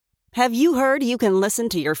Have you heard you can listen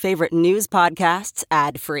to your favorite news podcasts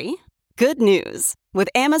ad-free? Good news. With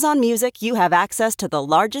Amazon Music, you have access to the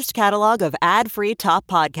largest catalog of ad-free top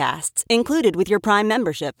podcasts included with your Prime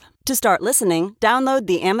membership. To start listening, download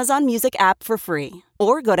the Amazon Music app for free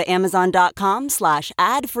or go to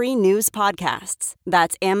amazon.com/ad-free news podcasts.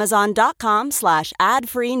 That's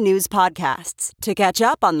amazon.com/ad-free news podcasts to catch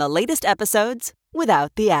up on the latest episodes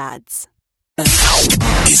without the ads.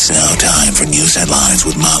 It's now time for news headlines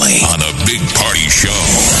with Molly on the Big Party Show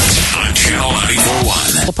on Channel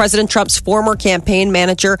 94.1. Well, President Trump's former campaign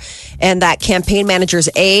manager and that campaign manager's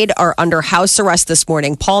aide are under house arrest this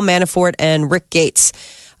morning. Paul Manafort and Rick Gates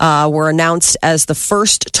were announced as the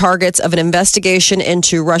first targets of an investigation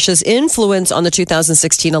into Russia's influence on the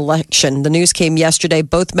 2016 election. The news came yesterday.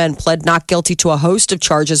 Both men pled not guilty to a host of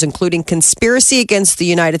charges, including conspiracy against the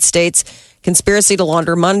United States, conspiracy to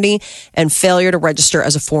launder money, and failure to register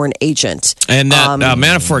as a foreign agent. And that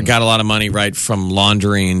Manafort got a lot of money, right, from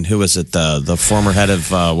laundering. Who was it? The former head of,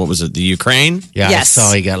 what was it, the Ukraine? Yeah, Yes. I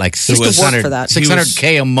saw he got like Used to work for that.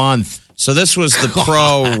 $600K a month. So this was the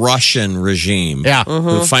pro-Russian regime. Yeah.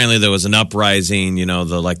 Who finally there was an uprising,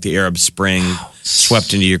 the Arab Spring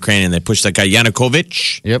swept into Ukraine, and they pushed that guy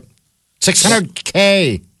Yanukovych. Yep.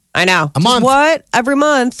 $600K. I know. A month. What? Every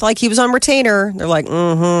month. Like he was on retainer. They're like,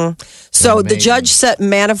 So the judge set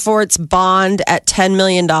Manafort's bond at $10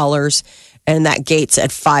 million and that Gates at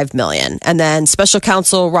 $5 million. And then special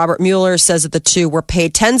counsel Robert Mueller says that the two were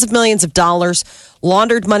paid tens of millions of dollars,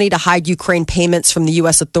 laundered money to hide Ukraine payments from the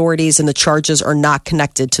U.S. authorities, and the charges are not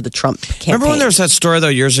connected to the Trump campaign. Remember when there was that story, though,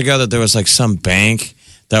 years ago that there was like some bank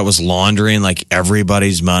that was laundering like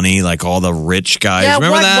everybody's money, like all the rich guys. Yeah,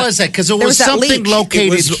 Remember what that? was that? Because it There was was that something leak.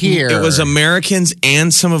 located here. It was Americans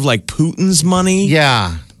and some of like Putin's money.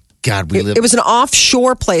 Yeah. God, we live. It was an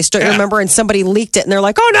offshore place, don't you remember? And somebody leaked it, and they're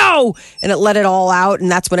like, "Oh no!" And it let it all out,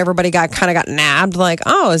 and that's when everybody got nabbed. Like,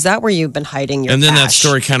 "Oh, is that where you've been hiding your?" And then that cash?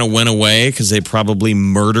 story kind of went away because they probably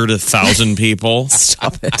murdered 1,000 people.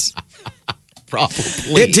 Stop it.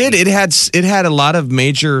 Probably. It did. It had a lot of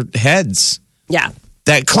major heads. Yeah.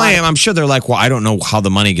 That claim, I'm sure they're like, well, I don't know how the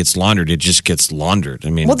money gets laundered. It just gets laundered. I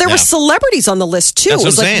mean, Well, there were celebrities on the list too. That's It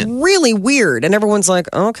was what I'm like saying. really weird, and everyone's like,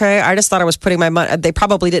 "Okay, I just thought I was putting my money." They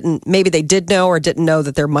probably didn't. Maybe they did know or didn't know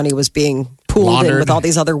that their money was being pooled in Laundered. with all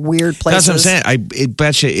these other weird places. That's what I'm saying. I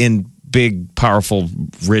bet you in big, powerful,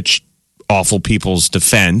 rich, awful people's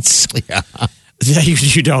defense,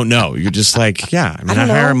 you don't know. You're just like, I don't hire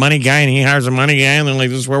know. a money guy and he hires a money guy, and then like,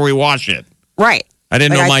 this is where we wash it. Right. I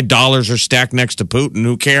didn't Like, know my dollars are stacked next to Putin.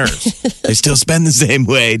 Who cares? They still spend the same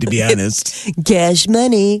way, to be honest. Cash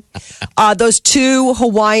money. Those two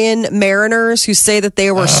Hawaiian mariners who say that they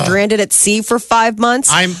were stranded at sea for 5 months.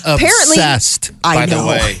 I'm Apparently, obsessed, I by know. the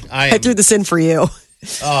way. I threw this in for you.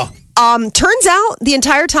 Turns out the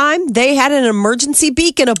entire time they had an emergency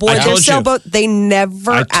beacon aboard I their told you. sailboat. They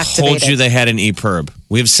never I activated. told you they had an EPIRB.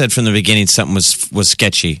 We've said from the beginning something was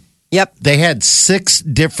sketchy. Yep. They had 6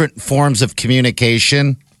 different forms of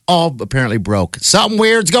communication, all apparently broke. Something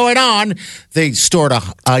weird's going on. They stored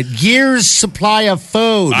a year's supply of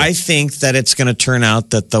food. I think that it's going to turn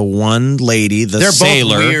out that the one lady, the They're both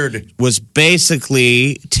sailor, weird. was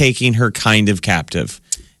basically taking her kind of captive.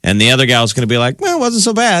 And the other gal's going to be like, well, it wasn't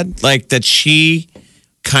so bad. Like that she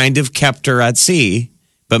kind of kept her at sea,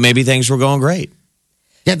 but maybe things were going great.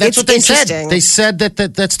 Yeah, that's It's what they said. interesting. They said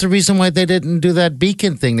that's the reason why they didn't do that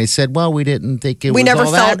beacon thing. They said, well, we didn't think it We was never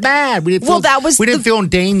all felt- that bad. We didn't Well, feel, that was we didn't the- feel in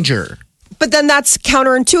danger. But then that's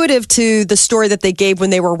counterintuitive to the story that they gave when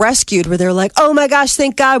they were rescued, where they're like, "Oh my gosh,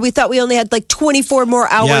 thank God! We thought we only had like 24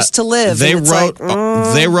 more hours to live." They And it's wrote.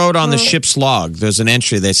 like, They wrote on the ship's log. There's an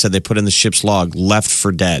entry. They said they put in the ship's log, "Left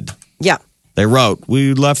for dead." yeah. They wrote,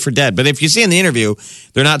 "We left for dead." But if you see in the interview,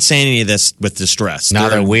 they're not saying any of this with distress. No,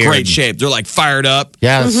 they're in weird. great shape. They're like fired up.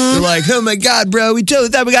 Yes. Mm-hmm. They're like, "Oh my God, bro, we totally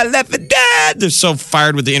thought we got left for dead." They're so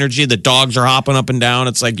fired with the energy. The dogs are hopping up and down.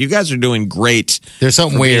 It's like, you guys are doing great. There's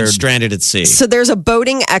something for being weird. stranded at sea. So there's a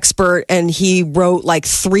boating expert, and he wrote like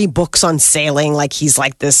 3 books on sailing. Like he's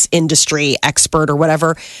like this industry expert or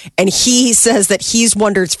whatever. And he says that he's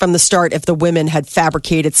wondered from the start if the women had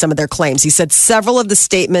fabricated some of their claims. He said several of the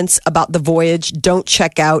statements about the voyage don't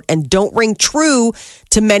check out and don't ring true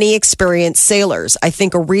to many experienced sailors. I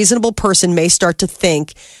think a reasonable person may start to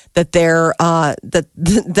think that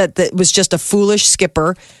that it was just a foolish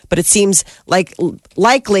skipper, but it seems like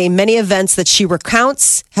likely many events that she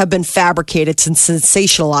recounts have been fabricated to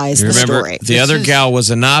sensationalize You the remember, story. the other gal was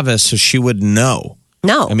a novice, so she wouldn't know.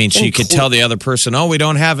 No, I mean, she could tell the other person, "Oh, we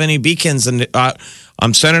don't have any beacons, and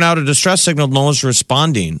I'm sending out a distress signal. No one's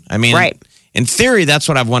responding." I mean, Right. in theory, that's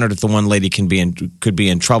what I've wondered if the one lady could be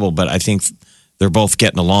in trouble. But I think they're both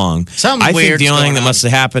getting along. Something I think weird's the only thing going that on. must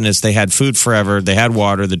have happened is they had food forever, they had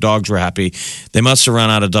water, the dogs were happy. They must have run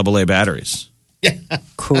out of AA batteries.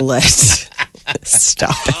 Cool it.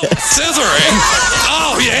 Stop it. Scissoring.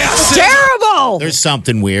 Oh, yeah. Terrible. There's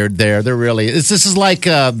something weird there. There really is. This is like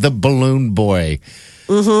the balloon boy.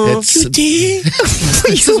 It's,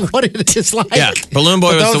 this is what it is like. Yeah, Balloon Boy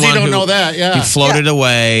For was those the who one don't who know that, yeah. he floated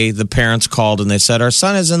away. The parents called and they said, our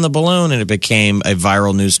son is in the balloon. And it became a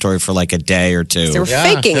viral news story for like a day or two. They were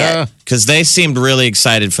faking it. Because they seemed really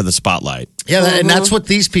excited for the spotlight. Yeah, and that's what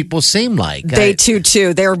these people seem like. They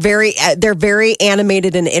too. They're very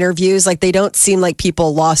animated in interviews. Like they don't seem like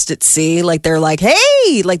people lost at sea. Like they're like,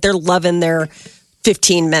 hey, like they're loving their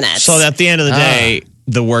 15 minutes. So at the end of the day,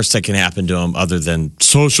 the worst that can happen to them, other than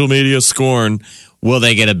social media scorn, will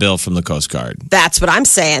they get a bill from the Coast Guard? That's what I'm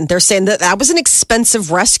saying. They're saying that was an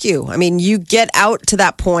expensive rescue. I mean, you get out to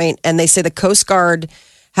that point, and they say the Coast Guard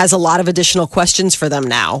has a lot of additional questions for them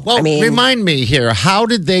now. Well, I mean, remind me here, how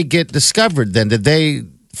did they get discovered then? Did they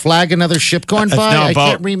flag another ship going by? No, I boat.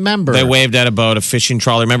 can't remember. They waved at a boat, a fishing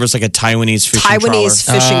trawler. Remember, it's like a Taiwanese fishing Taiwanese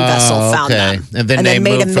trawler. fishing vessel found okay. them, And then they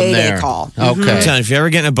made a moved from mayday there. call. Okay. I'm telling you, if you ever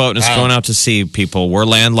get in a boat and it's going out to sea, people, we're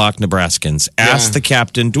landlocked Nebraskans. Ask the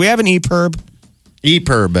captain, do we have an EPIRB?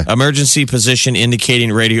 EPIRB. Emergency position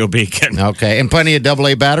indicating radio beacon. Okay. And plenty of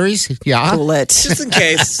AA batteries? Yeah. Cool it. Just in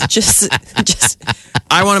case. just.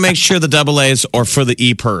 I want to make sure the AA's are for the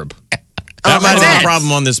EPIRB. That might have been that's the it.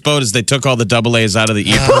 problem on this boat is they took all the AA's out of the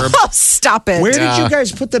EPIRB. Oh, stop it. Where did you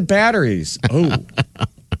guys put the batteries? Oh.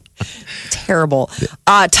 Terrible.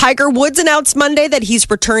 Tiger Woods announced Monday that he's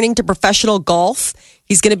returning to professional golf.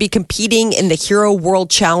 He's going to be competing in the Hero World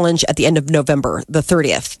Challenge at the end of November, the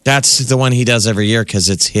 30th. That's the one he does every year because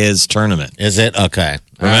it's his tournament. Is it? Okay.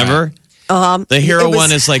 Remember? The Hero it was-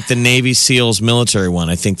 one is like the Navy SEALs military one,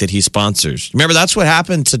 I think, that he sponsors. Remember, that's what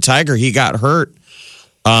happened to Tiger. He got hurt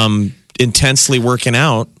intensely working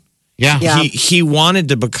out. Yeah. Yeah. He wanted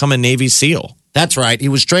to become a Navy SEAL. That's right. He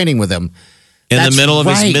was training with him. In That's the middle of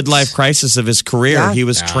right. his midlife crisis of his career, Yeah. he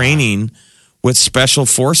was training with special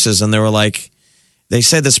forces, and they were like, they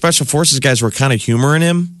said the special forces guys were kind of humoring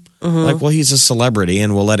him. Like, well, he's a celebrity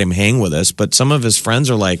and we'll let him hang with us. But some of his friends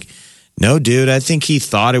are like, no, dude, I think he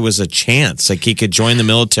thought it was a chance. Like he could join the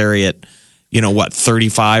military at,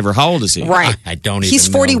 35 or how old is he? Right. I don't even He's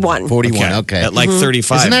know. 41. 41. Okay. At like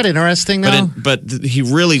 35. Isn't that interesting, though? But he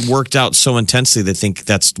really worked out so intensely, they think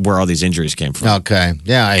that's where all these injuries came from. Okay.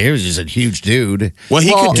 Yeah, he was just a huge dude. Well,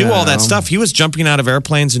 he could do all Yeah. that stuff. He was jumping out of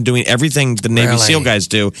airplanes and doing everything the Navy Really? SEAL guys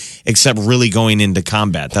do, except really going into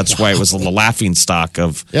combat. That's why it was the laughing stock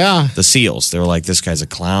of Yeah. the SEALs. They were like, this guy's a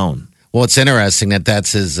clown. Well, it's interesting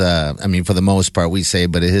that's his, for the most part, we say,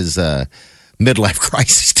 but his midlife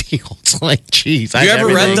crisis deal. It's like, geez. You ever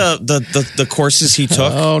read the courses he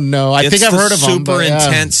took? Oh, no. I It's think I've the heard of them. super but, yeah.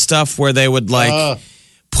 intense stuff where they would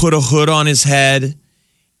put a hood on his head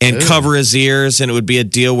and cover his ears, and it would be a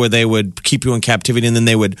deal where they would keep you in captivity, and then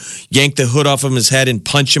they would yank the hood off of his head and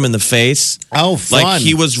punch him in the face. Oh, fun. Like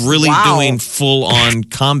he was really Wow. doing full on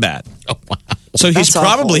combat. Oh, wow. So he's That's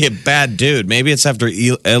probably awful. a bad dude. Maybe it's after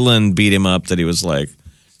Ellen beat him up that he was like,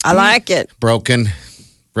 I like it. Broken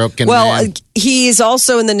Well, man. he's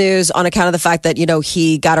also in the news on account of the fact that,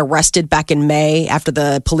 he got arrested back in May after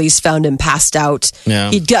the police found him passed out. Yeah.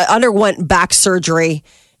 He underwent back surgery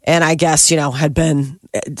and I guess, had been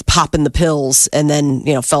popping the pills and then,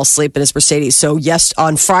 fell asleep in his Mercedes. So, yes,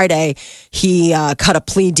 on Friday, he cut a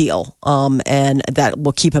plea deal and that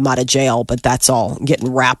will keep him out of jail. But that's all getting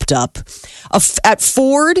wrapped up. At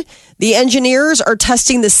Ford, the engineers are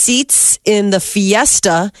testing the seats in the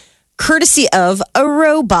Fiesta courtesy of a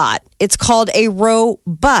robot. It's called a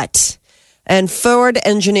Robot. And Ford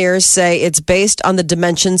engineers say it's based on the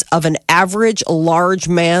dimensions of an average large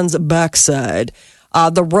man's backside.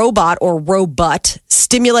 The robot or Robot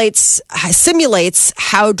simulates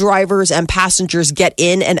how drivers and passengers get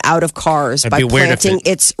in and out of cars It'd by be weird if planting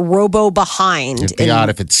its robo behind. It'd be odd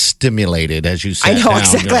if it's stimulated as you I said. know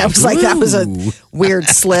exactly. I was like, that was a weird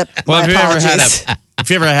slip. well, My apologies. if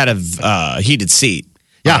you ever had a heated seat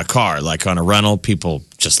Yeah. on a car, like on a rental, people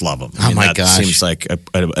just love them. Oh, my that gosh. seems like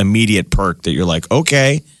an immediate perk that you're like,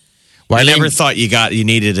 okay. I never thought you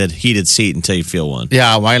needed a heated seat until you feel one.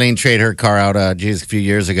 Yeah, Wileen traded her car out a few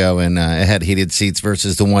years ago, and it had heated seats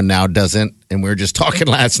versus the one now doesn't. And we were just talking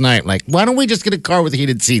last night, like, why don't we just get a car with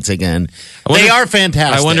heated seats again? wonder They if- are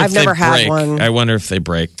fantastic. I wonder I've if they never had break. one. I wonder if they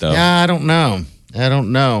break though. Yeah, I don't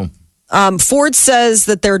know. Ford says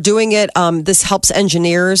that they're doing it. This helps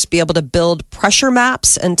engineers be able to build pressure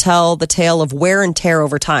maps and tell the tale of wear and tear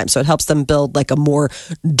over time. So it helps them build like a more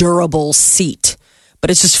durable seat. But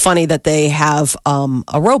it's just funny that they have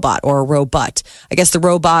a robot or a robot. I guess a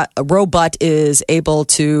robot is able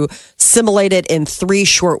to simulate it in 3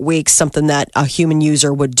 short weeks, something that a human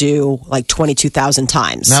user would do like 22,000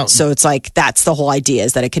 times. Now- So it's like that's the whole idea,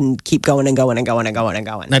 is that it can keep going and going and going and going and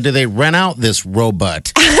going. Now, do they rent out this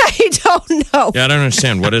robot? I don't know. Yeah, I don't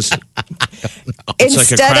understand. What is it? It's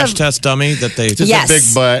like a crash test dummy that they. Just Yes. a big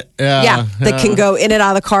butt. Yeah, that can go in and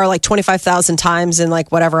out of the car like 25,000 times in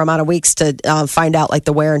like whatever amount of weeks to find out like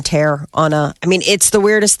the wear and tear on a. I mean, it's the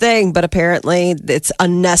weirdest thing, but apparently it's a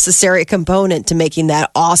necessary component to making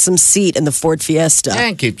that awesome seat in the Ford Fiesta.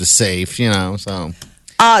 And keep it safe, so.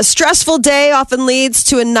 Stressful day often leads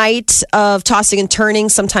to a night of tossing and turning.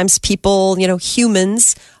 Sometimes people,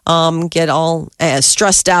 humans, get all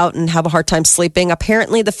stressed out and have a hard time sleeping.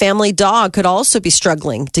 Apparently, the family dog could also be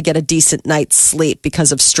struggling to get a decent night's sleep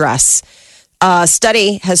because of stress. A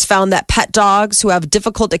study has found that pet dogs who have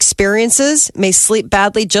difficult experiences may sleep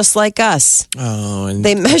badly just like us. Oh, and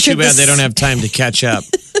They measured too bad this- they don't have time to catch up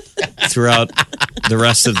throughout the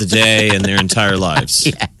rest of the day and their entire lives.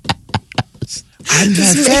 Yeah. I'm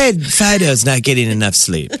afraid Fido's not getting enough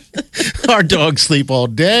sleep. Our dogs sleep all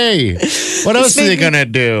day. What else are they going to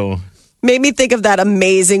do? Made me think of that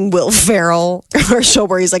amazing Will Ferrell commercial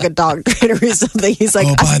where he's like a dog trainer or something. He's like,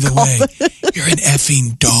 Oh, by the way, you're an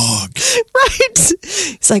effing dog. right?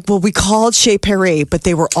 He's like, well, we called Chez Perry, but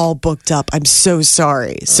they were all booked up. I'm so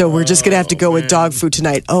sorry. So we're just going to have to go with dog food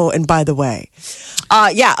tonight. Oh, and by the way,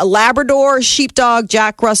 a Labrador, sheepdog,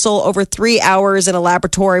 Jack Russell, over 3 hours in a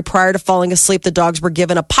laboratory prior to falling asleep. The dogs were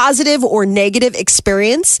given a positive or negative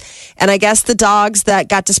experience. And I guess the dogs that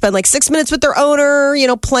got to spend like 6 minutes with their owner,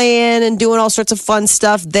 playing and doing all sorts of fun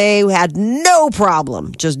stuff, they had no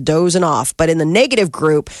problem just dozing off. But in the negative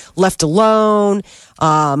group, left alone,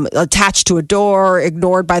 attached to a door,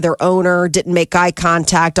 ignored by their owner, didn't make eye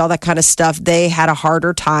contact, all that kind of stuff, they had a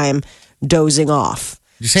harder time dozing off.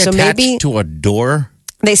 Did you say So attached maybe- to a door?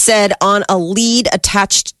 They said on a lead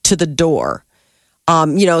attached to the door.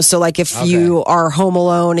 So like if you are home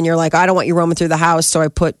alone and you're like, I don't want you roaming through the house, so I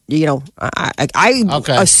put, I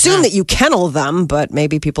assume that you kennel them, but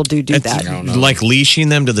maybe people do that. Like leashing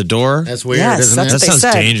them to the door? That's weird, Yes, isn't that's it? what That they sounds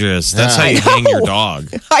said. dangerous. That's how I you hang your know. dog.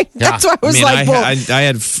 That's why I was like, well, I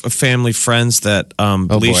had family friends that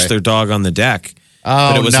leashed boy. their dog on the deck.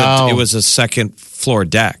 Oh, but it was no. it was a second floor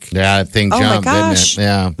deck. Yeah, that thing Oh, my jumped, gosh. didn't it?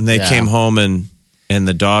 Yeah. And they came home and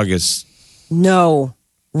the dog no,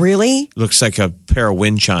 really? looks like a pair of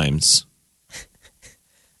wind chimes.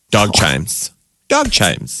 Dog chimes. Dog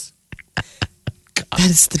chimes. That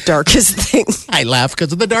is the darkest thing. I laugh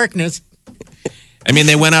because of the darkness. I mean,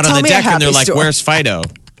 they went out Tell on the me a deck and they're happy like, story. "Where's Fido?"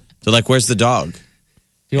 They're like, "Where's the dog?"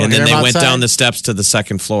 You And wanna then hear they him went outside? down the steps to the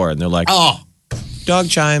second floor and they're like, Oh, "Dog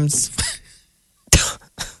chimes."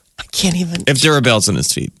 I can't even. If there are bells in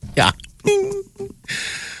his feet. yeah.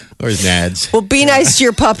 Where's Nads? Well, be nice to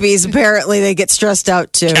your puppies. Apparently, they get stressed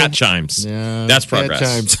out too. Cat chimes. Yeah, That's cat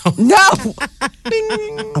progress. chimes. No,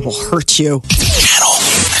 I will hurt you. Channel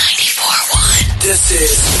 94.1. This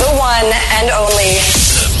is The one and only.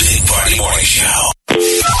 the Big Party Morning Show.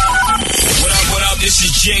 What up? This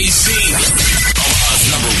is Jay-Z.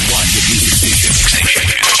 Omaha's #1 hit music station.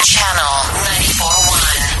 Channel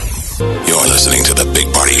 94.1. You're listening to the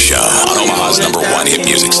Big Party Show on Omaha's #1 hit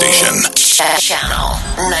music station. Channel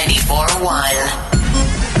 94.1.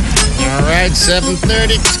 All right,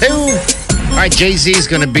 7:32. All right, Jay-Z is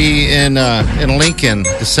going to be in Lincoln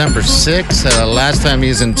December 6th. Last time he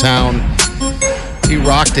was in town, he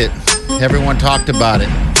rocked it. Everyone talked about it.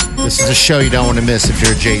 This is a show you don't want to miss if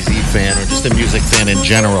you're a Jay-Z fan or just a music fan in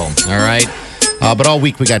general. All right? But all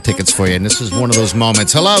week we got tickets for you, and this is one of those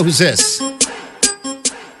moments. Hello, who's this?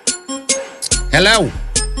 Hello.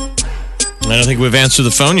 I don't think we've answered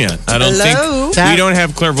the phone yet. I don't Hello? think we don't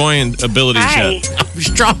have clairvoyant abilities Hi. yet. I was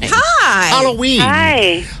trying. Hi. Halloween.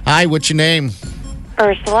 Hi, Hi, what's your name?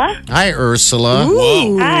 Ursula. Hi, Ursula.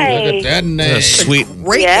 Whoa. Hi. Look at that name. A sweet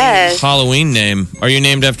Great. Yes. Halloween name. Are you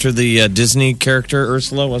named after the Disney character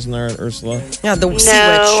Ursula? Wasn't there an Ursula? Yeah, the sea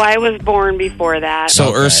No, witch. I was born before that. So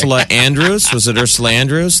Okay. Ursula Andrews? Was it Ursula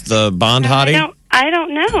Andrews, the Bond hottie? I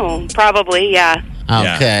don't know. Probably, yeah.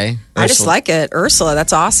 Okay. I just like it, Ursula.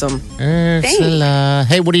 That's awesome. Ursula.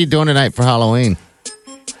 Hey, what are you doing tonight for Halloween?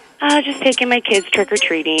 Just taking my kids trick or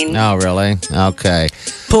treating. Oh, really? Okay.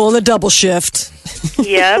 Pulling the double shift.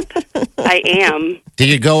 Yep, I am. Do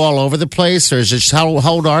you go all over the place, or is it just, how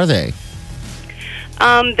old are they?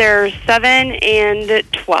 They're 7 and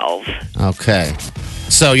 12. Okay.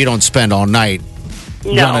 So you don't spend all night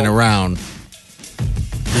No, running around.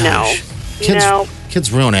 no, Kids, no.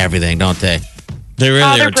 kids ruin everything, don't they? They really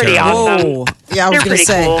Oh, they're are pretty terrible. awesome. Oh, yeah, I was They're going to pretty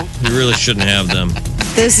say. cool. You really shouldn't have them.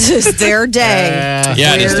 This is their day.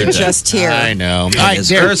 Yeah, it is We're their day. just here. I know. It is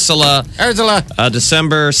dear. Ursula.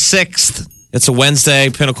 December 6th. It's a Wednesday.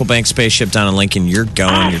 Pinnacle Bank spaceship down in Lincoln. You're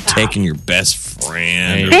going. You're taking your best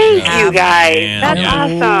friend. Thank you, guys. Man. That's Yeah.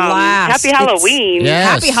 awesome. Blast. Happy Halloween. Yes.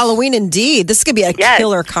 Happy Halloween indeed. This is going to be a Yes.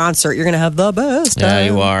 killer concert. You're going to have the best Yeah, time.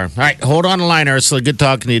 you are. All right, hold on the line, Ursula. Good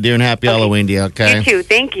talking to you, dear, and happy Halloween to you, okay? You too.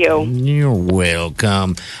 Thank you. You're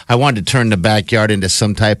welcome. I wanted to turn the backyard into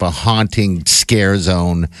some type of haunting scare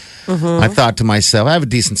zone. I thought to myself, I have a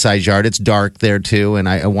decent sized yard. It's dark there too, and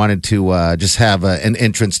I wanted to just have an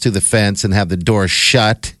entrance to the fence and have the door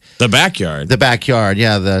shut. The backyard. The backyard,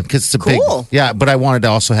 yeah, because it's a Cool. big, yeah. But I wanted to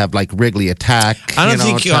also have like Wrigley Attack. I don't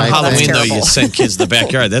think on type Halloween, thing. though, terrible. you send kids to the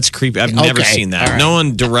backyard. That's creepy. I've never Okay, seen that. all right. No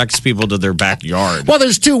one directs people to their backyard. Well,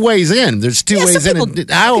 there's two ways in. There's two Yeah, ways some in people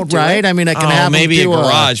and out, do right? it. I mean, I can have them maybe a do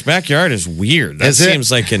garage. Backyard is weird. That Is it?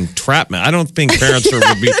 seems like entrapment. I don't think parents would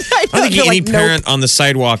be. I don't think You're any like, nope. parent on the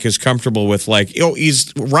sidewalk is comfortable with like,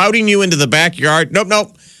 he's routing you into the backyard. Nope.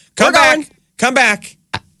 Come We're back. going. Come back.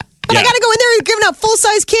 But I got to go in there and giving out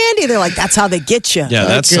full-size candy. They're like, that's how they get you. Yeah,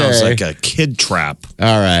 that Okay. sounds like a kid trap.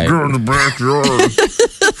 All right. in the backyard.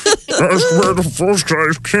 That's where the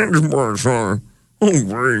full-size candy bars are. Oh,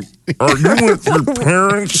 great. Are you with your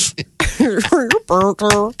parents?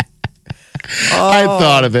 I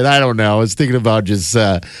thought of it. I don't know. I was thinking about just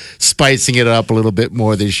spicing it up a little bit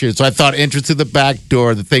more this year. So I thought entrance to the back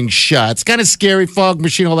door, the thing shuts. Kind of scary, fog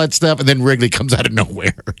machine, all that stuff. And then Wrigley comes out of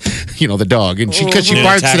nowhere. The dog. And because she And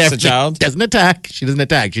barks attacks at the everything. child? Doesn't attack. She doesn't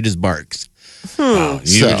attack. She just barks.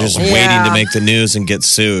 You were just waiting Yeah. to make the news and get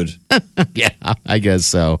sued. Yeah, I guess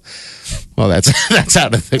so. Well, that's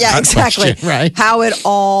out of the Yeah, exactly. question, right? How it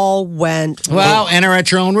all went. Well, enter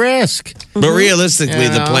at your own risk. But realistically,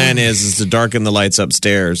 the Yeah. plan is to darken the lights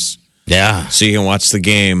upstairs Yeah. so you can watch the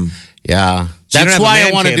game. Yeah. So you don't That's have a why I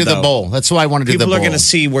man want to cave, do the though. bowl. That's why I want to do the People bowl. are going to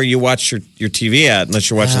see where you watch your TV at unless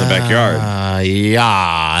you're watching the backyard.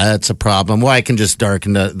 Yeah, that's a problem. Well, I can just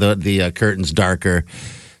darken the curtains darker.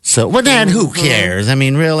 So, well, then who cares? I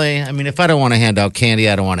mean, really? I mean, if I don't want to hand out candy,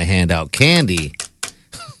 I don't want to hand out candy.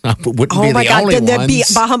 Wouldn't Oh be my the God! only Then that'd be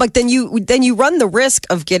ones. Bahamut. Then you run the risk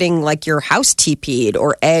of getting like your house TP'd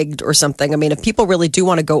or egged or something. I mean, if people really do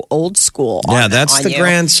want to go old school, Yeah, on that's the you,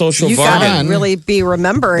 grand social you bargain. gotta really be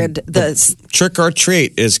remembered. Trick or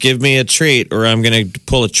treat is give me a treat or I'm going to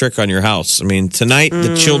pull a trick on your house. I mean, tonight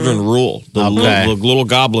the children rule. The Okay. little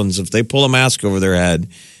goblins, if they pull a mask over their head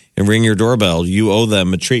and ring your doorbell, you owe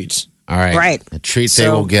them a treat. All right, Right. A treat they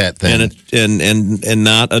So- will get then. And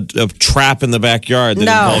not a trap in the backyard that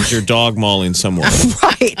No. involves your dog mauling someone.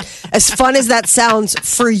 Right. As fun as that sounds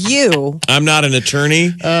for you, I'm not an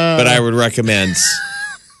attorney, but I would recommend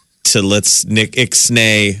let's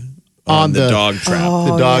ixnay on the dog trap.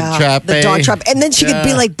 the dog yeah, trap. the eh? dog trap, and then she could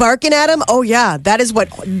be like barking at him. Oh yeah, that is what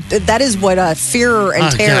fear and Oh,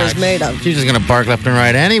 terror is gosh. made of. She's just going to bark left and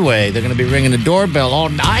right anyway. They're going to be ringing the doorbell all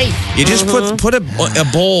night. You just put a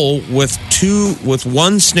bowl with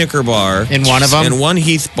one Snicker bar In one of 'em? and one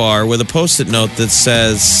Heath bar with a Post-it note that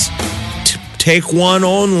says "Take one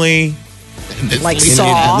only." Like And you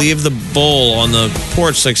Saw. leave the bowl on the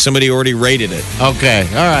porch like somebody already rated it. Okay,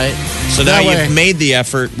 all right. So now That way- you've made the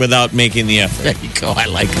effort without making the effort. There you go. I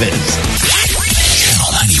like this.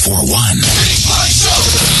 Channel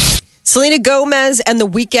 94.1. Selena Gomez and The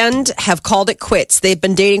Weeknd have called it quits. They've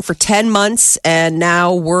been dating for 10 months, and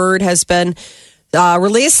now word has been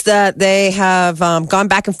released that they have gone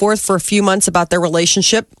back and forth for a few months about their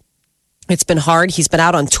relationship. It's been hard. He's been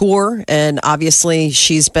out on tour, and obviously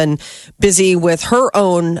she's been busy with her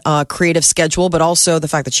own creative schedule, but also the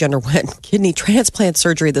fact that she underwent kidney transplant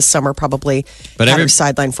surgery this summer probably But had her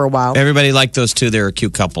sidelined for a while. Everybody liked those two. They're a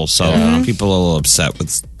cute couple. So people are a little upset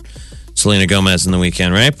with Selena Gomez in The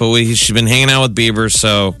Weeknd, right? But she's been hanging out with Bieber,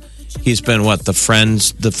 so he's been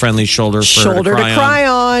the friendly shoulder for her Shoulder to cry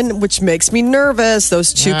on. which makes me nervous.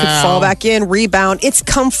 Those two could fall back in, rebound. It's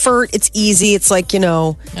comfort. It's easy. It's like,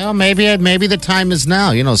 Well, maybe the time is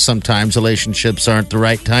now. Sometimes relationships aren't the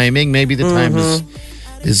right timing. Maybe the time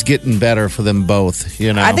is getting better for them both.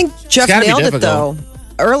 I think Jeff It's gotta be nailed it difficult. though.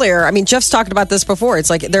 Earlier, I mean, Jeff's talked about this before. It's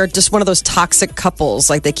like they're just one of those toxic couples.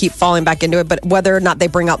 Like they keep falling back into it, but whether or not they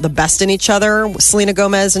bring out the best in each other, Selena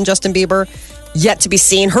Gomez and Justin Bieber, yet to be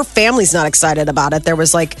seen. Her family's not excited about it. There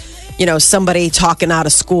was somebody talking out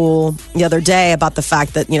of school the other day about the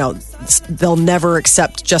fact that, they'll never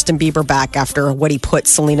accept Justin Bieber back after what he put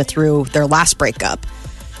Selena through their last breakup.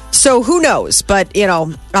 So who knows? But,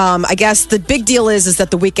 I guess the big deal is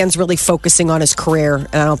that The Weeknd's really focusing on his career.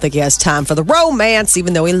 And I don't think he has time for the romance,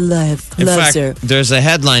 even though he loves In fact, her. there's a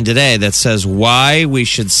headline today that says why we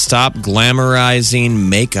should stop glamorizing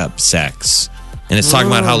makeup sex. And it's talking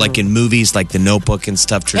about how, like in movies, like The Notebook and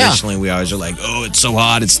stuff, traditionally we always are like, oh, it's so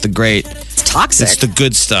hot, it's the great. It's toxic. It's the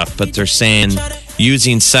good stuff. But they're saying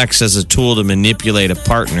using sex as a tool to manipulate a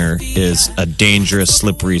partner is a dangerous,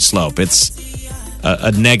 slippery slope. It's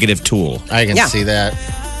a negative tool. I can see that.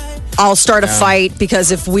 I'll start a fight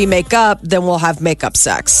because if we make up, then we'll have makeup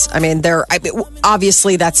sex. I mean,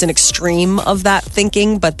 obviously that's an extreme of that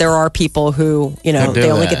thinking, but there are people who, they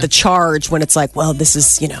only get the charge when it's like, well, this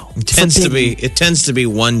is, It tends to be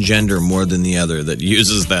one gender more than the other that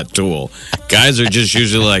uses that tool. Guys are just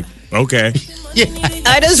usually like, okay.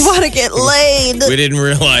 I just want to get laid. We didn't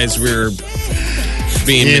realize we were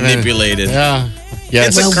being manipulated. Yeah.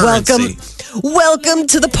 It's a currency. Welcome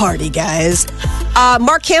to the party, guys.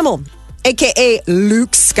 Mark Hamill, a.k.a.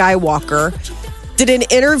 Luke Skywalker, did an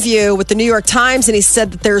interview with the New York Times, and he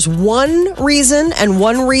said that there's one reason and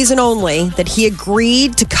one reason only that he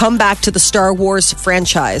agreed to come back to the Star Wars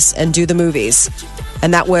franchise and do the movies,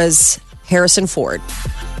 and that was Harrison Ford.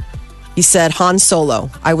 He said, Han Solo.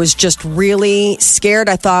 I was just really scared.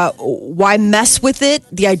 I thought, why mess with it?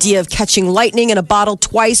 The idea of catching lightning in a bottle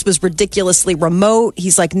twice was ridiculously remote.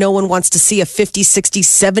 He's like, no one wants to see a 50, 60,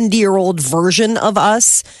 70-year-old version of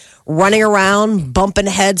us running around, bumping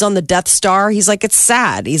heads on the Death Star. He's like, it's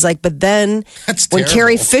sad. He's like, but then when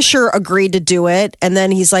Carrie Fisher agreed to do it, and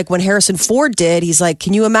then he's like, when Harrison Ford did, he's like,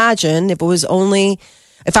 can you imagine if I was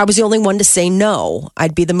the only one to say no,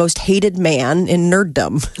 I'd be the most hated man in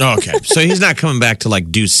nerddom. Okay. So he's not coming back to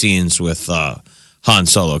like do scenes with Han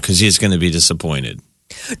Solo because he's going to be disappointed.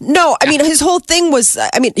 No, I mean, his whole thing was,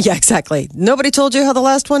 yeah, exactly. Nobody told you how the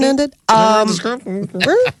last one ended. And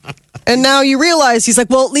now you realize he's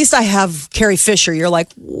like, well, at least I have Carrie Fisher. You're like,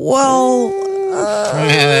 well.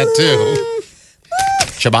 That too.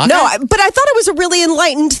 Chewbacca? No, but I thought it was a really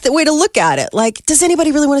enlightened way to look at it. Like, does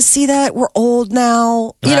anybody really want to see that? We're old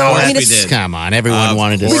now. Come on. Everyone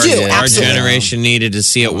wanted to see it. Our generation needed to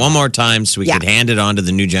see it one more time so we could hand it on to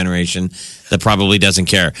the new generation that probably doesn't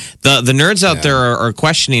care. The nerds out there are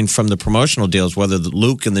questioning from the promotional deals whether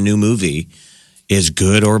Luke in the new movie is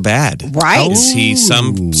good or bad. Right. Is he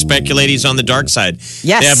some speculate he's on the dark side?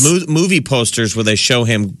 Yes. They have movie posters where they show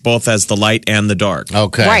him both as the light and the dark.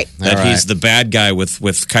 Okay. Right. That he's the bad guy with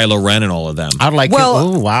Kylo Ren and all of them. I'd like Well,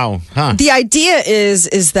 oh, wow. Huh. The idea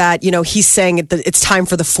is that, he's saying it's time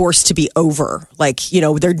for the Force to be over. Like,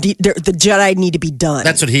 the Jedi need to be done.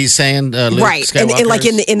 That's what he's saying, Luke right. And like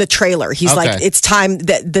in the trailer, he's like, it's time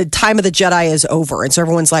that the time of the Jedi is over. And so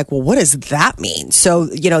everyone's like, well, what does that mean? So,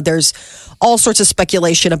 there's all sorts of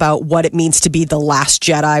speculation about what it means to be the Last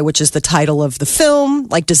Jedi, which is the title of the film.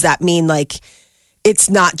 Like, does that mean like it's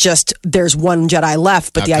not just there's one Jedi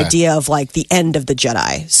left, but the idea of like the end of the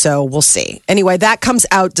Jedi? So we'll see. Anyway, that comes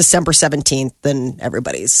out December 17th.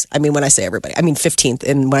 And when I say everybody, I mean 15th.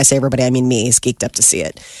 And when I say everybody, I mean me is geeked up to see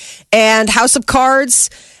it. And House of Cards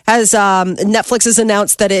has Netflix has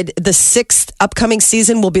announced that the 6th upcoming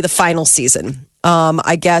season will be the final season.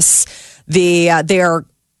 I guess they are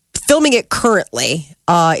filming it currently.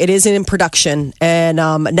 It is in production, and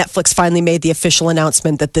Netflix finally made the official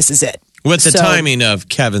announcement that this is it. With the timing of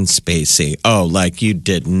Kevin Spacey. Oh, like you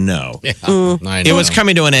didn't know. Yeah, I know. It was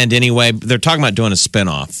coming to an end anyway. They're talking about doing a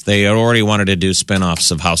spinoff. They already wanted to do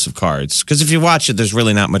spinoffs of House of Cards. Because if you watch it, there's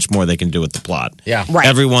really not much more they can do with the plot. Yeah. Right.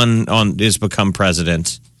 Everyone has become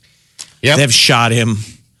president. Yep. They've shot him.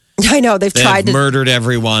 I know they've tried to murdered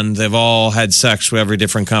everyone. They've all had sex with every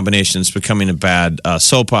different combination. It's becoming a bad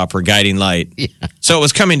soap opera, guiding light. Yeah. So it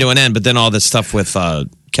was coming to an end, but then all this stuff with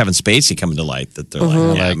Kevin Spacey coming to light that they're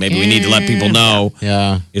like, maybe we need to let people know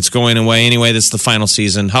it's going away anyway. This is the final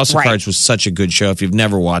season. House of Cards was such a good show. If you've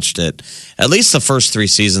never watched it, at least the first 3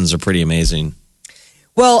 seasons are pretty amazing.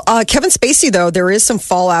 Well, Kevin Spacey, though, there is some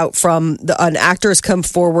fallout from an actor has come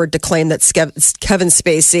forward to claim that Kevin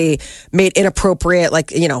Spacey made inappropriate,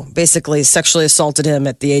 basically sexually assaulted him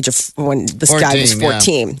at the age of when this 14, guy was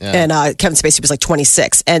 14. Yeah. And Kevin Spacey was like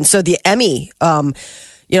 26. And so the Emmy,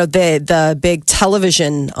 the big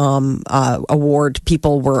television award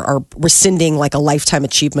people are rescinding like a lifetime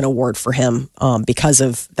achievement award for him because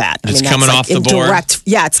of that. It's coming off the board.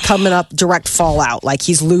 It's coming up direct fallout. Like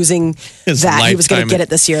he's losing that. He was going to get it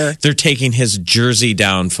this year. They're taking his jersey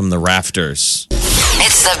down from the rafters.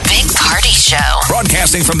 It's the Big Party Show.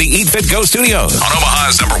 Broadcasting from the Eat Fit Go studios on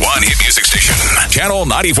Omaha's #1 hit music station, Channel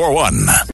 94.1.